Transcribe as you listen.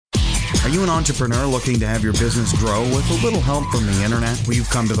Are you an entrepreneur looking to have your business grow with a little help from the internet? Well, you've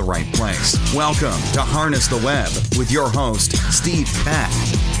come to the right place. Welcome to Harness the Web with your host, Steve Peck.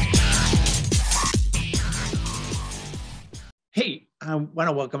 Hey, I want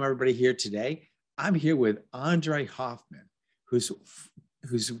to welcome everybody here today. I'm here with Andre Hoffman, who's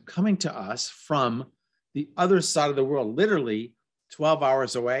coming to us from the other side of the world, literally 12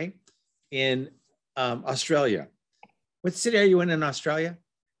 hours away in Australia. What city are you in Australia?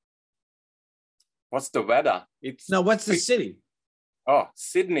 What's the weather? What's the city? Oh,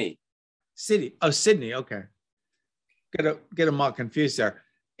 Sydney. Sydney. Okay. Get them all confused there.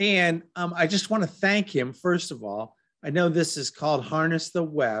 And I just want to thank him, first of all. I know this is called Harness the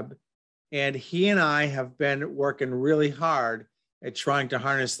Web, and he and I have been working really hard at trying to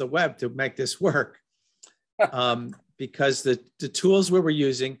harness the web to make this work because the tools we were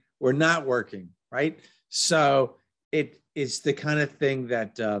using were not working, right? So it's the kind of thing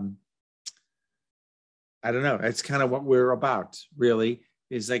that, I don't know, it's kind of what we're about, really,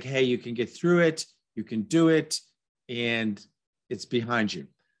 is like, hey, you can get through it, you can do it, and it's behind you.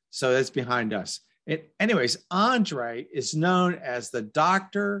 So that's behind us. Anyways, Andre is known as the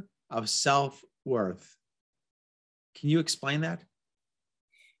doctor of self-worth. Can you explain that?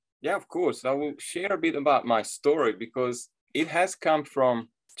 Yeah, of course. I will share a bit about my story because it has come from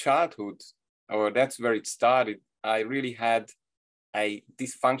childhood, or that's where it started. I really had a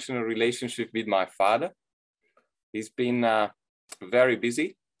dysfunctional relationship with my father. He's been very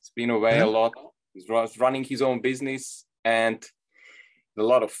busy. He's been away a lot. He's running his own business and a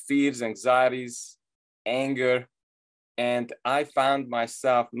lot of fears, anxieties, anger. And I found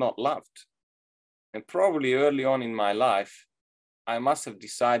myself not loved. And probably early on in my life, I must have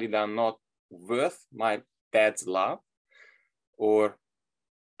decided I'm not worth my dad's love, or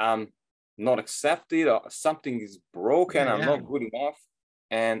I'm not accepted, or something is broken, I'm not good enough.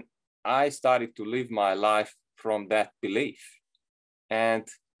 And I started to live my life from that belief. And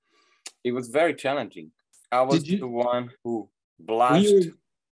it was very challenging. I was the one who blushed.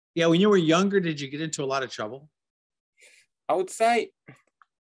 When you were younger, did you get into a lot of trouble? I would say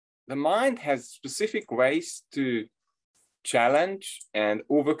the mind has specific ways to challenge and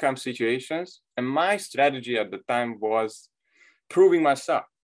overcome situations. And my strategy at the time was proving myself.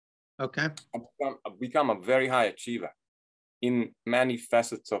 Okay. I've become a very high achiever in many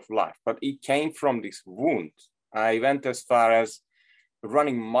facets of life, but it came from this wound. I went as far as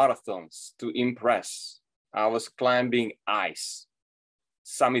running marathons to impress. I was climbing ice,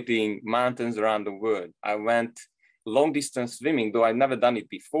 summiting mountains around the world. I went long distance swimming, though I'd never done it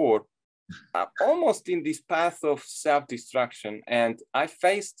before, almost in this path of self-destruction. And I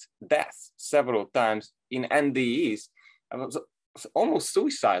faced death several times in NDEs. I was almost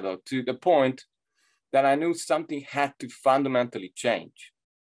suicidal to the point that I knew something had to fundamentally change.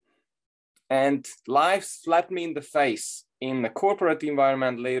 And life slapped me in the face in the corporate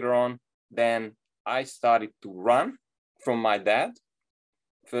environment later on. Then I started to run from my dad.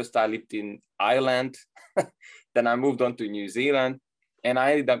 First, I lived in Ireland. Then I moved on to New Zealand, and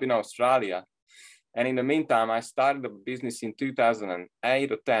I ended up in Australia. And in the meantime, I started a business in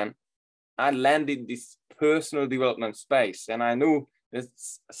 2008 or 10. I landed this personal development space, and I knew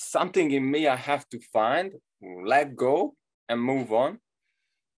there's something in me I have to find, let go, and move on.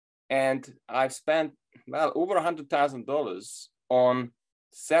 And I've spent, over $100,000 on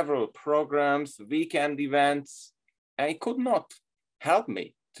several programs, weekend events, and it could not help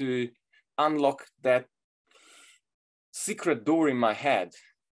me to unlock that secret door in my head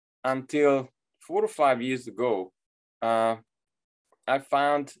until 4 or 5 years ago. I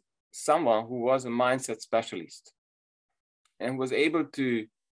found someone who was a mindset specialist and was able to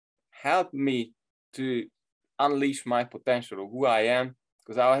help me to unleash my potential of who I am,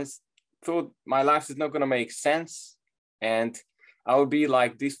 because I thought my life is not going to make sense and I will be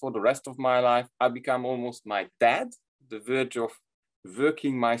like this for the rest of my life. I become almost my dad, the verge of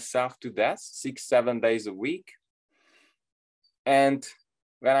working myself to death 6-7 days a week. And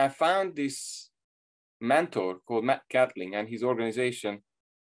when I found this mentor called Matt Catling and his organization,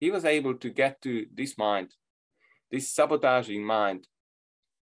 he was able to get to this mind, this sabotaging mind,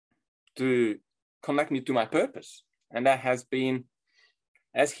 to connect me to my purpose. And that has been,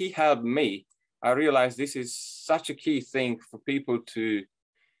 as he helped me, I realized this is such a key thing for people to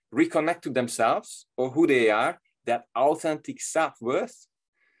reconnect to themselves or who they are. That authentic self-worth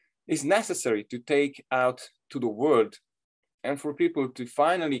is necessary to take out to the world and for people to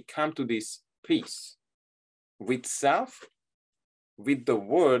finally come to this peace with self, with the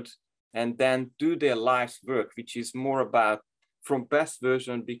world, and then do their life's work, which is more about, from best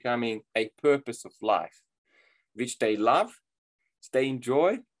version, becoming a purpose of life, which they love, they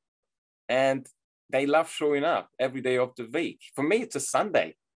enjoy, and they love showing up every day of the week. For me, it's a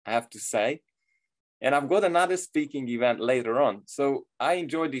Sunday, I have to say. And I've got another speaking event later on. So I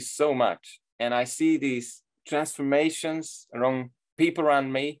enjoy this so much. And I see these transformations around people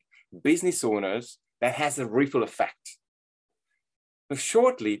around me, business owners, that has a ripple effect. So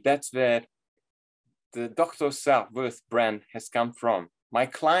shortly, that's where the Dr. Self-Worth brand has come from. My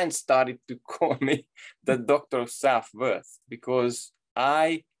clients started to call me the Dr. of Self-Worth because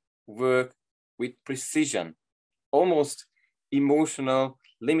I work with precision, almost emotional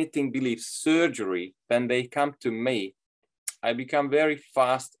limiting belief surgery. When they come to me, I become very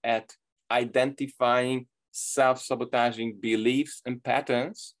fast at identifying self-sabotaging beliefs and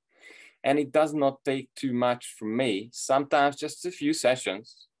patterns. And it does not take too much from me, sometimes just a few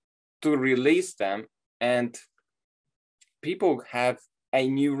sessions to release them, and people have a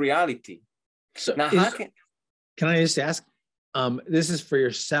new reality. So now, can I just ask, this is for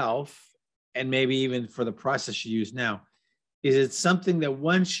yourself and maybe even for the process you use now. Is it something that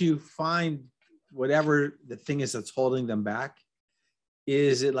once you find whatever the thing is that's holding them back,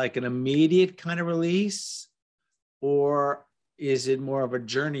 is it like an immediate kind of release, or is it more of a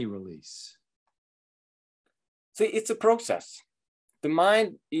journey release? See, it's a process. The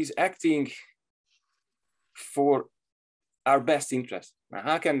mind is acting for our best interest. Now,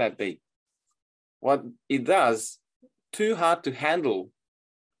 how can that be? What it does, too hard to handle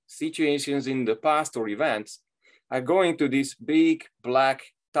situations in the past or events are going to this big, black,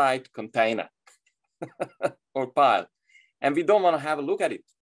 tight container or pile. And we don't want to have a look at it.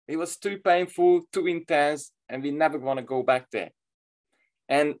 It was too painful, too intense, and we never want to go back there.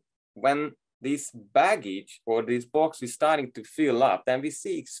 And when this baggage or this box is starting to fill up, then we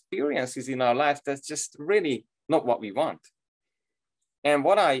see experiences in our life that's just really not what we want. And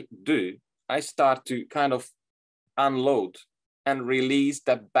what I do, I start to kind of unload and release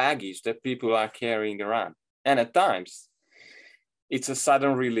that baggage that people are carrying around. And at times, it's a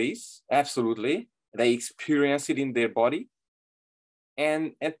sudden release, absolutely. They experience it in their body.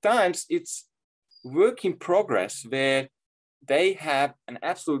 And at times, it's work in progress where they have an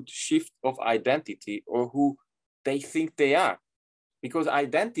absolute shift of identity or who they think they are. Because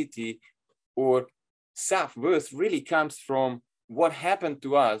identity or self-worth really comes from what happened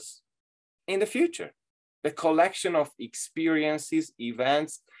to us in the future. The collection of experiences,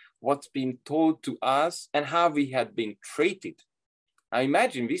 events, what's been told to us, and how we had been treated. I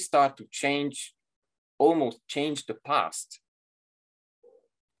imagine we start to change, almost change the past.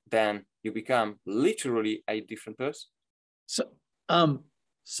 Then you become literally a different person.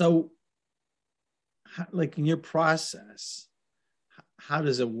 So like in your process, how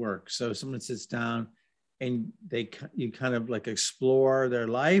does it work? So someone sits down and you kind of like explore their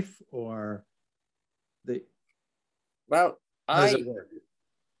life, or how does it work?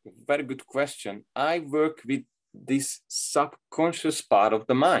 Very good question. I work with this subconscious part of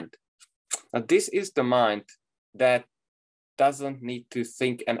the mind. Now, this is the mind that doesn't need to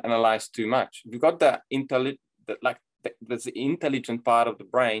think and analyze too much. We've got the that's the intelligent part of the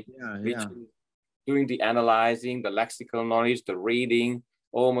brain, which is doing the analyzing, the lexical knowledge, the reading,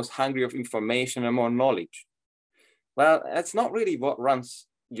 almost hungry of information and more knowledge. Well, that's not really what runs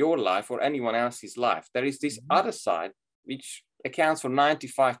your life or anyone else's life. There is this other side, which accounts for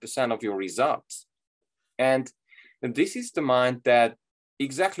 95% of your results. And this is the mind that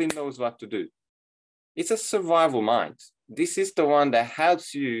exactly knows what to do. It's a survival mind. This is the one that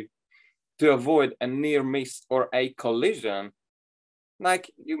helps you to avoid a near miss or a collision.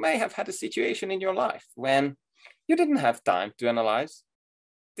 Like you may have had a situation in your life when you didn't have time to analyze.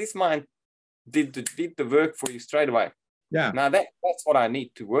 This mind did the work for you straight away. Yeah. Now that's what I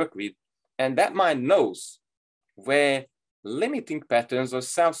need to work with. And that mind knows where limiting patterns or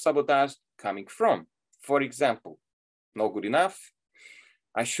self-sabotage coming from. For example, not good enough,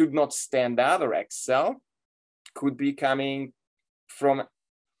 I should not stand out or excel, could be coming from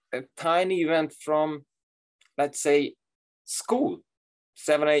a tiny event from, let's say, school.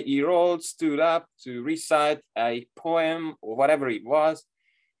 7 or 8 year old stood up to recite a poem or whatever it was,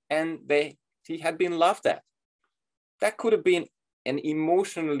 and he had been laughed at. That could have been an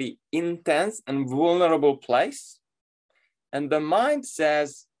emotionally intense and vulnerable place. And the mind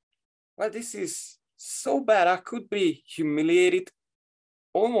says, well, this is so bad. I could be humiliated,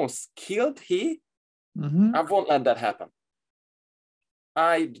 almost killed here. I won't let that happen.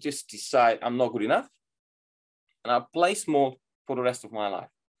 I just decide I'm not good enough, and I'll play small for the rest of my life.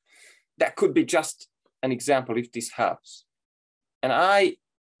 That could be just an example if this helps. And I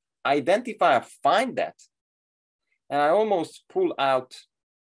identify, I find that, and I almost pull out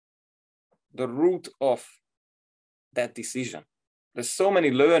the root of that decision. There's so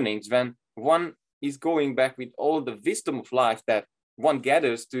many learnings when one is going back with all the wisdom of life that one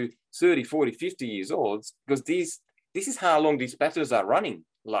gathers to 30, 40, 50 years old, because this is how long these patterns are running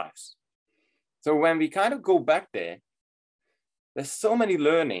lives. So when we kind of go back there, there's so many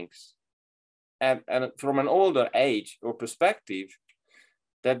learnings and from an older age or perspective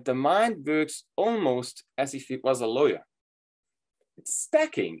that the mind works almost as if it was a lawyer. It's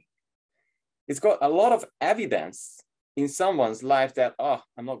stacking. It's got a lot of evidence in someone's life that, oh,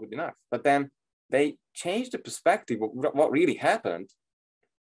 I'm not good enough. But then they change the perspective of what really happened.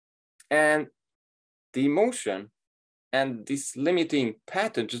 And the emotion and this limiting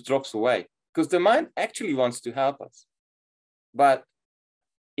pattern just drops away, because the mind actually wants to help us. But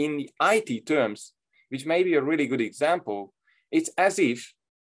in the IT terms, which may be a really good example, it's as if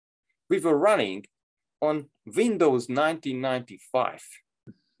we were running on Windows 1995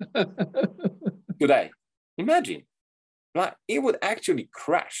 today. Imagine, like, it would actually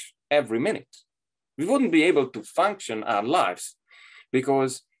crash every minute. We wouldn't be able to function our lives,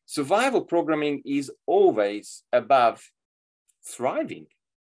 because survival programming is always above thriving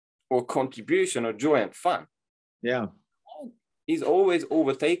or contribution or joy and fun. Yeah. Is always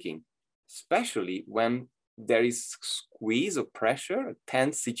overtaking, especially when there is squeeze or pressure,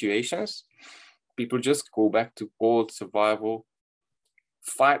 tense situations. People just go back to old survival,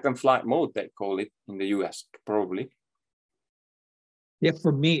 fight and flight mode, they call it in the US, probably. Yeah,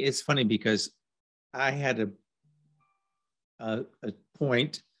 for me, it's funny because I had a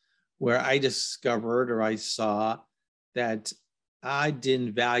point where I discovered, or I saw, that I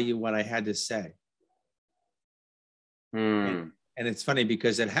didn't value what I had to say. And it's funny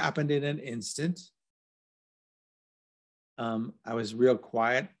because it happened in an instant. I was real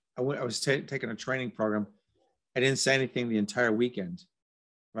quiet. I was taking a training program. I didn't say anything the entire weekend,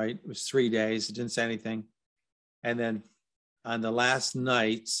 right? It was 3 days. I didn't say anything. And then on the last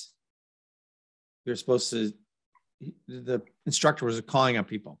night, you're supposed to, the instructor was calling on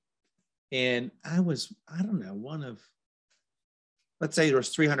people. And I was, I don't know, one of, let's say there was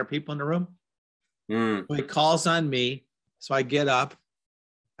 300 people in the room. So he calls on me. So I get up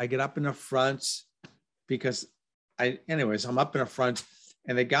in the front because I'm up in the front,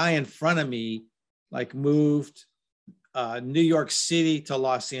 and the guy in front of me like moved New York City to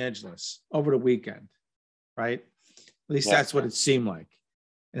Los Angeles over the weekend, right? At least that's what it seemed like.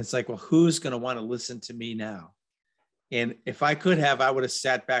 And it's like, well, who's going to want to listen to me now? And if I could have, I would have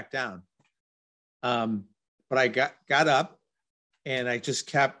sat back down. But I got up and I just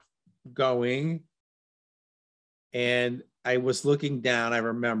kept going. And I was looking down, I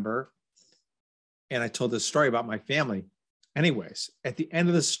remember, and I told this story about my family. Anyways, at the end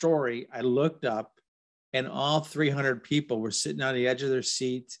of the story, I looked up and all 300 people were sitting on the edge of their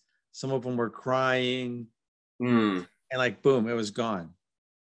seat. Some of them were crying, and like, boom, it was gone.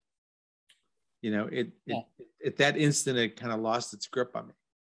 You know, at that instant, it kind of lost its grip on me.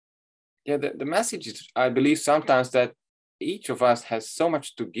 Yeah, the message is, I believe sometimes, that each of us has so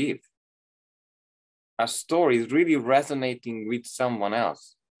much to give. Our story is really resonating with someone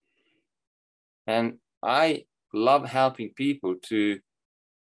else. And I love helping people to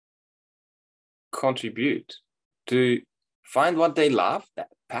contribute, to find what they love, that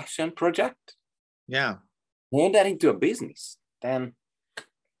passion project. Yeah. Turn that into a business. Then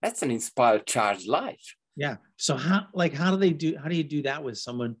that's an inspired, charged life. Yeah. So how do you do that with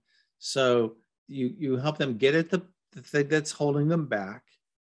someone? So you help them get at the thing that's holding them back,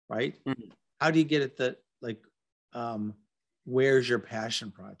 right? Mm-hmm. How do you get at the, like, where's your passion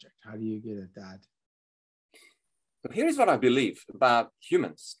project? How do you get at that? So here's what I believe about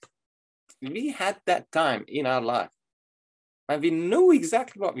humans. We had that time in our life and we know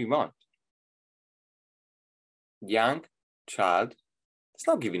exactly what we want. Young, child, it's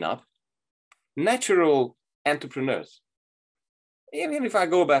not giving up. Natural entrepreneurs. Even if I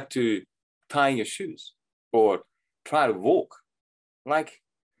go back to tying your shoes or try to walk, like,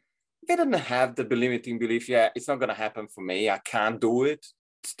 they didn't have the limiting belief, yeah, it's not going to happen for me. I can't do it.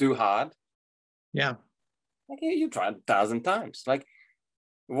 It's too hard. Yeah. Like, you tried 1,000 times. Like,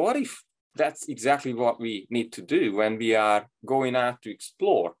 what if that's exactly what we need to do when we are going out to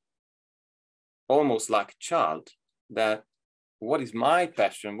explore, almost like a child, that what is my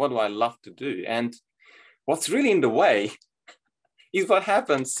passion? What do I love to do? And what's really in the way is what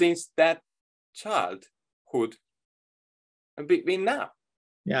happens since that childhood and between now.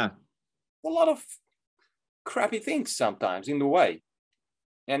 Yeah. A lot of crappy things sometimes in the way.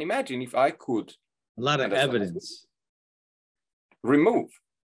 And imagine if I could. A lot of evidence. Remove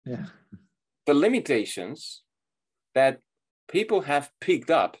the limitations that people have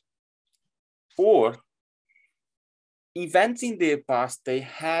picked up, or events in their past, they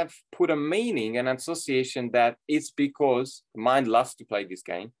have put a meaning and association that it's because the mind loves to play this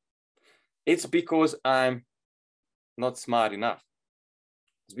game. It's because I'm not smart enough.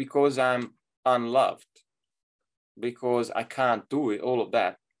 It's because I'm unloved, because I can't do it, all of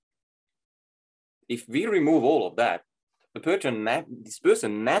that. If we remove all of that, this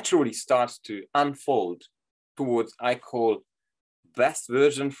person naturally starts to unfold towards, I call, best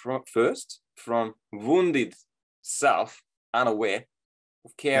version from wounded self, unaware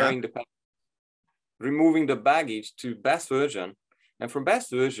of carrying the pain, removing the baggage to best version. And from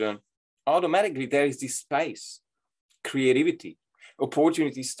best version, automatically there is this space, creativity,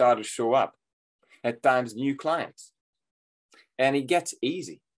 opportunities start to show up, at times new clients, and it gets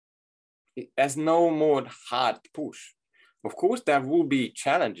easy. It has no more hard push. Of course, there will be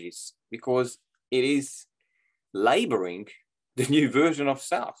challenges because it is laboring the new version of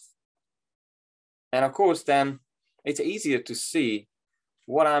self. And of course, then it's easier to see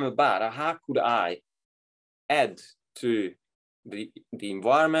what I'm about, or how could I add to the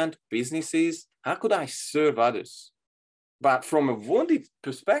environment, businesses, how could I serve others? But from a wounded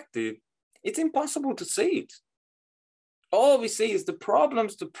perspective, it's impossible to see it. All we see is the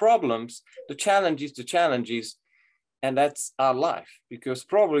problems, the challenges, and that's our life, because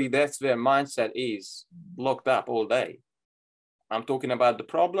probably that's where mindset is locked up all day. I'm talking about the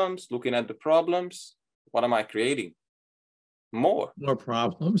problems, looking at the problems. What am I creating? More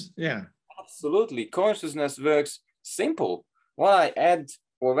problems. Yeah. Absolutely. Consciousness works simple. What I add,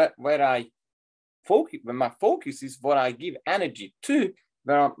 or where I focus, when my focus is what I give energy to,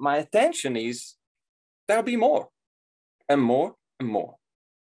 where my attention is, there'll be more and more and more,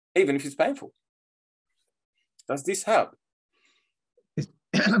 even if it's painful. Does this help?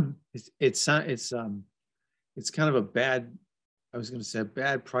 It's kind of a bad, I was going to say, a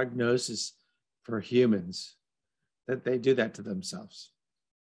bad prognosis for humans that they do that to themselves.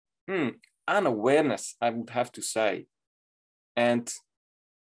 Unawareness, I would have to say. And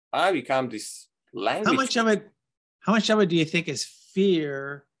I become this language. How much of it do you think is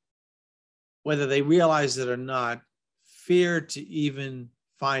fear, whether they realize it or not, fear to even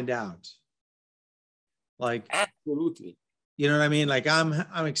find out? Like, absolutely. You know what I mean? Like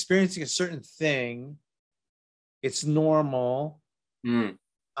I'm experiencing a certain thing. It's normal.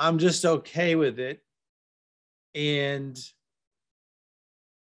 I'm just okay with it. And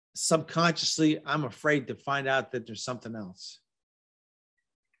subconsciously, I'm afraid to find out that there's something else.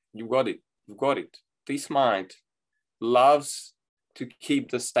 You got it. You got it. This mind loves to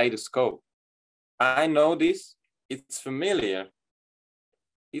keep the status quo. I know this. It's familiar.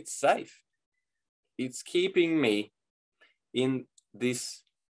 It's safe. It's keeping me in this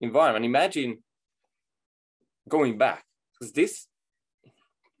environment. Imagine going back, because this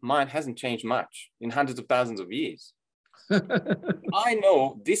mind hasn't changed much in hundreds of thousands of years. I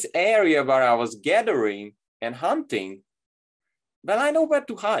know this area where I was gathering and hunting, well, I know where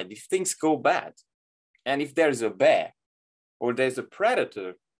to hide if things go bad. And if there's a bear or there's a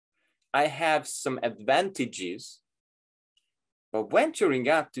predator, I have some advantages. But venturing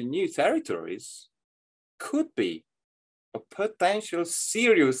out to new territories could be a potential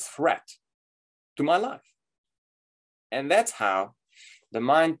serious threat to my life. And that's how the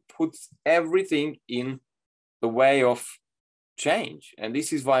mind puts everything in the way of change. And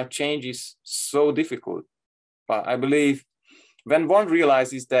this is why change is so difficult. But I believe when one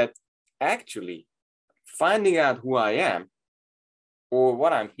realizes that actually finding out who I am or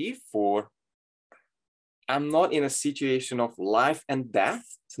what I'm here for, I'm not in a situation of life and death,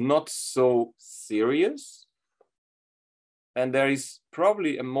 it's not so serious. And there is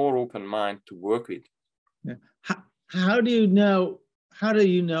probably a more open mind to work with. Yeah. How do you know,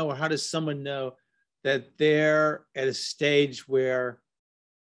 or how does someone know that they're at a stage where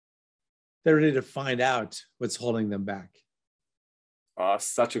they're ready to find out what's holding them back? Oh,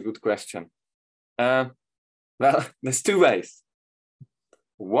 such a good question. Well, there's two ways.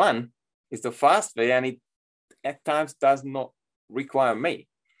 One is the fast way, and it at times does not require me.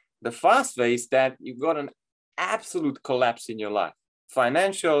 The fast way is that you've got an absolute collapse in your life,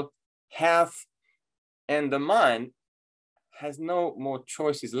 financial, health, and the mind has no more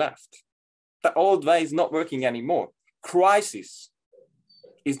choices left. The old way is not working anymore. Crisis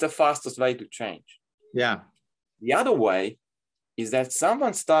is the fastest way to change. Yeah. The other way is that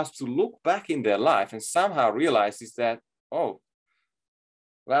someone starts to look back in their life and somehow realizes that, oh,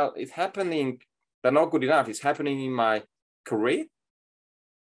 well, it's happening, they're not good enough. It's happening in my career.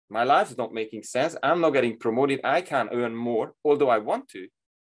 My life is not making sense. I'm not getting promoted. I can't earn more, although I want to.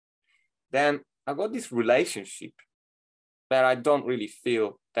 Then I got this relationship that I don't really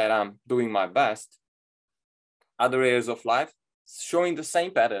feel that I'm doing my best. other areas of life, showing the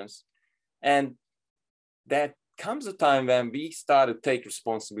same patterns. And there comes a time when we start to take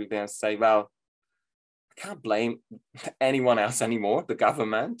responsibility and say, well, I can't blame anyone else anymore, the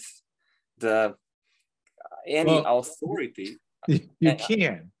government, any authority. You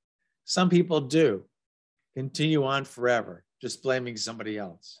can. Some people do continue on forever, just blaming somebody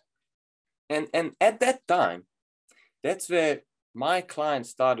else. And at that time, that's where my clients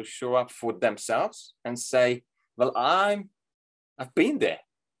start to show up for themselves and say, well, I've been there.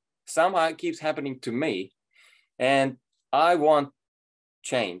 Somehow it keeps happening to me. And I want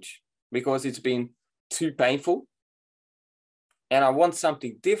change because it's been too painful. And I want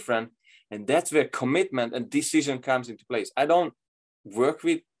something different. And that's where commitment and decision comes into place. I don't work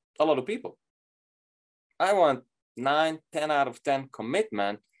with a lot of people. I want 9, 10 out of 10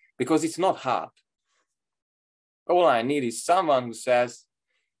 commitment because it's not hard. All I need is someone who says,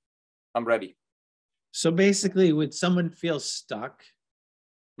 I'm ready. So basically, when someone feels stuck,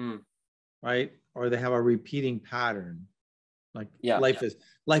 right, or they have a repeating pattern, like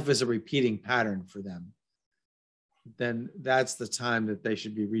life is a repeating pattern for them, then that's the time that they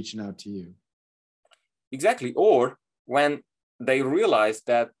should be reaching out to you. Exactly. Or when they realize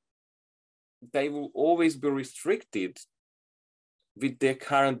that they will always be restricted with their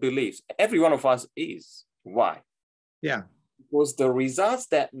current beliefs. Every one of us is. Why? Yeah. Because the results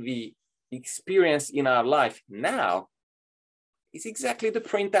that we experience in our life now is exactly the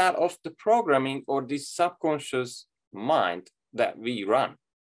printout of the programming or the subconscious mind that we run.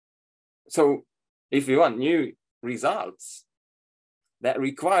 So if we want new results, that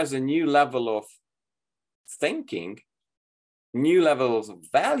requires a new level of thinking, new levels of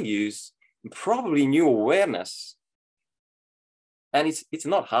values, probably new awareness. And it's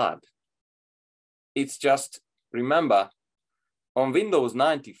not hard. It's just, remember, on Windows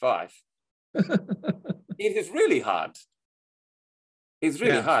 95, it is really hard. It's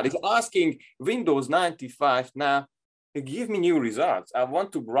really hard. It's asking Windows 95 now, give me new results. I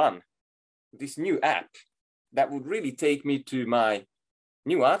want to run this new app that would really take me to my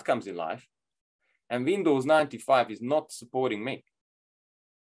new outcomes in life. And Windows 95 is not supporting me.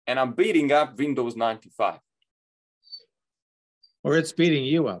 And I'm beating up Windows 95. Or it's beating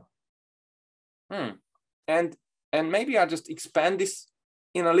you up. And maybe I'll just expand this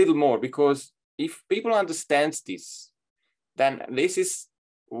in a little more, because if people understand this, then this is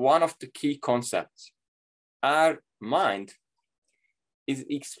one of the key concepts. Our mind is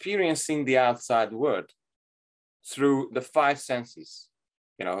experiencing the outside world through the 5 senses,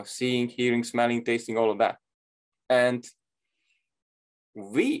 seeing, hearing, smelling, tasting, all of that. And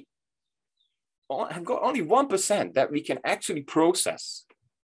we have got only 1% that we can actually process.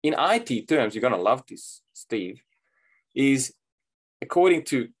 In IT terms, you're going to love this, Steve, is according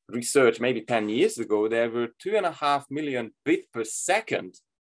to research maybe 10 years ago, there were 2.5 million bits per second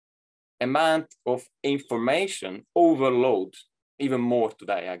amount of information overload, even more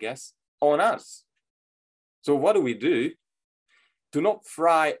today, I guess, on us. So what do? To not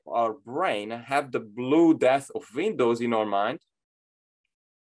fry our brain, have the blue death of Windows in our mind,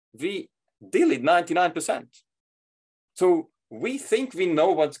 we delete 99%. So we think we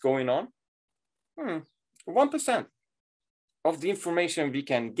know what's going on. 1% of the information we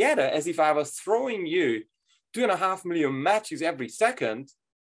can gather, as if I was throwing you 2.5 million matches every second,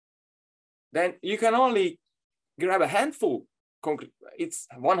 then you can only grab a handful. It's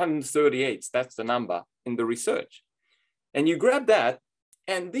 138, that's the number in the research. And you grab that,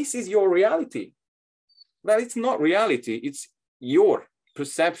 and this is your reality. Well, it's not reality, it's your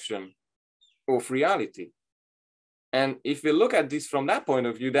perception of reality. And if we look at this from that point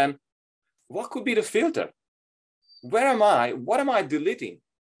of view, then what could be the filter? Where am I? What am I deleting?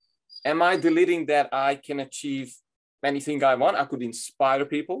 Am I deleting that I can achieve anything I want? I could inspire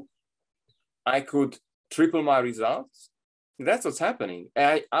people. I could triple my results. That's what's happening.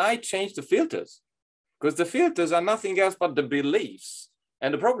 I change the filters, because the filters are nothing else but the beliefs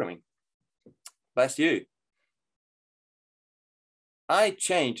and the programming. That's you. I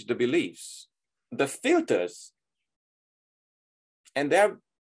change the beliefs, the filters, and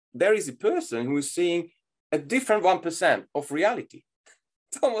there is a person who is seeing a different 1% of reality.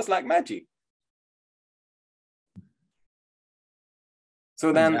 It's almost like magic.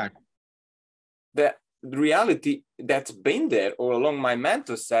 So then the reality that's been there all along, my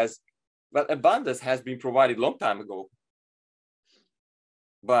mentor says, well, abundance has been provided a long time ago,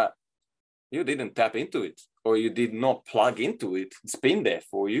 but you didn't tap into it, or you did not plug into it. It's been there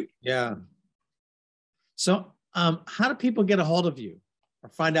for you. Yeah. So how do people get a hold of you or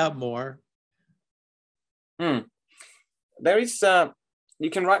find out more? There is, you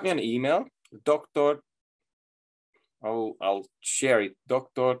can write me an email, Dr. I'll share it,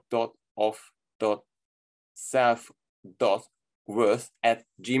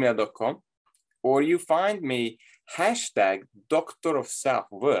 dr.of.self.worth@gmail.com, or you find me hashtag Doctor of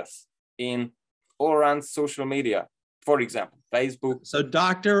Self-Worth in all around social media, for example, Facebook. So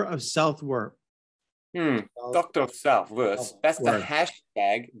Doctor of Self-Worth. Doctor of Self-Worth. That's the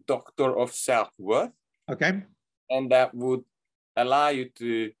hashtag Doctor of Self-Worth. Okay. And that would allow you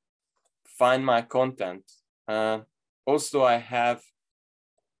to find my content. Also, I have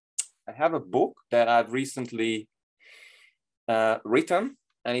a book that I've recently written,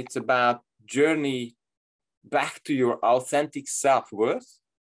 and it's about journey back to your authentic self-worth.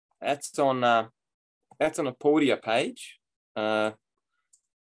 That's on a Podia page. Well,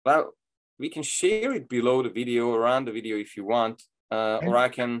 we can share it below the video, around the video if you want, or I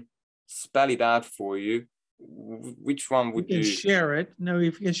can spell it out for you. Which one would you? Share it. No,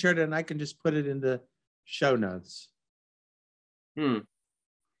 if you can share it, and I can just put it in the show notes.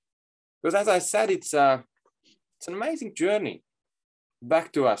 Because as I said, it's an amazing journey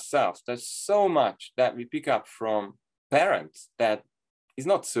back to ourselves. There's so much that we pick up from parents that is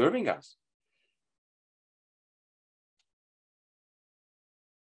not serving us.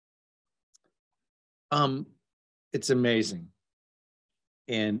 It's amazing.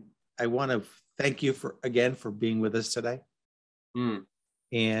 And I want to thank you for being with us today. And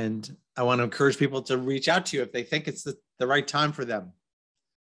I want to encourage people to reach out to you if they think it's the right time for them.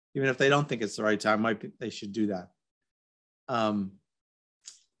 Even if they don't think it's the right time, they should do that. And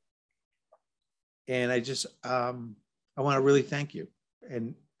I just, I want to really thank you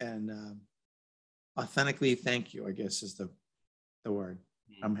and authentically thank you, I guess is the word.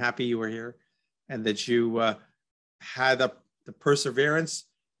 I'm happy you were here and that you had the perseverance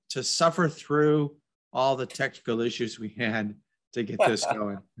to suffer through all the technical issues we had to get this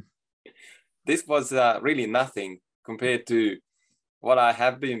going. This was really nothing compared to what I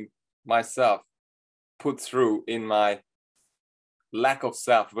have been myself put through in my lack of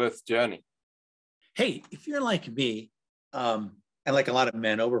self-worth journey. Hey, if you're like me, and like a lot of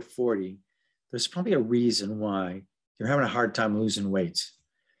men over 40, there's probably a reason why you're having a hard time losing weight.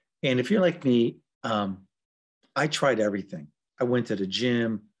 And if you're like me, I tried everything. I went to the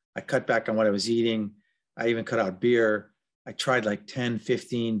gym. I cut back on what I was eating. I even cut out beer. I tried like 10,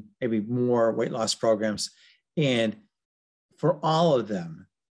 15, maybe more weight loss programs. And for all of them,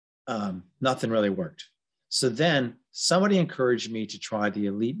 nothing really worked. So then somebody encouraged me to try the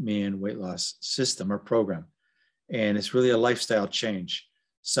Elite Man weight loss system or program. And it's really a lifestyle change.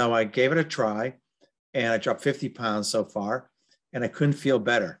 So I gave it a try and I dropped 50 pounds so far and I couldn't feel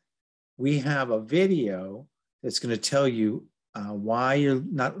better. We have a video that's going to tell you why you're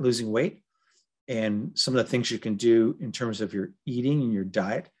not losing weight and some of the things you can do in terms of your eating and your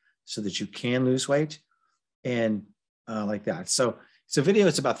diet so that you can lose weight and like that. So it's a video.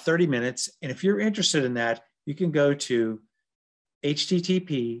 It's about 30 minutes. And if you're interested in that, you can go to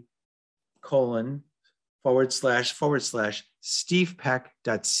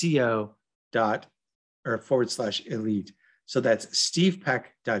http://stevepeck.co./elite. So that's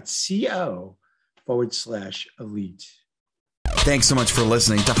stevepeck.co/elite. Thanks so much for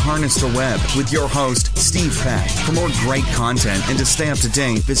listening to Harness the Web with your host, Steve Peck. For more great content and to stay up to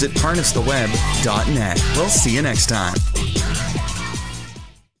date, visit harnesstheweb.net. We'll see you next time.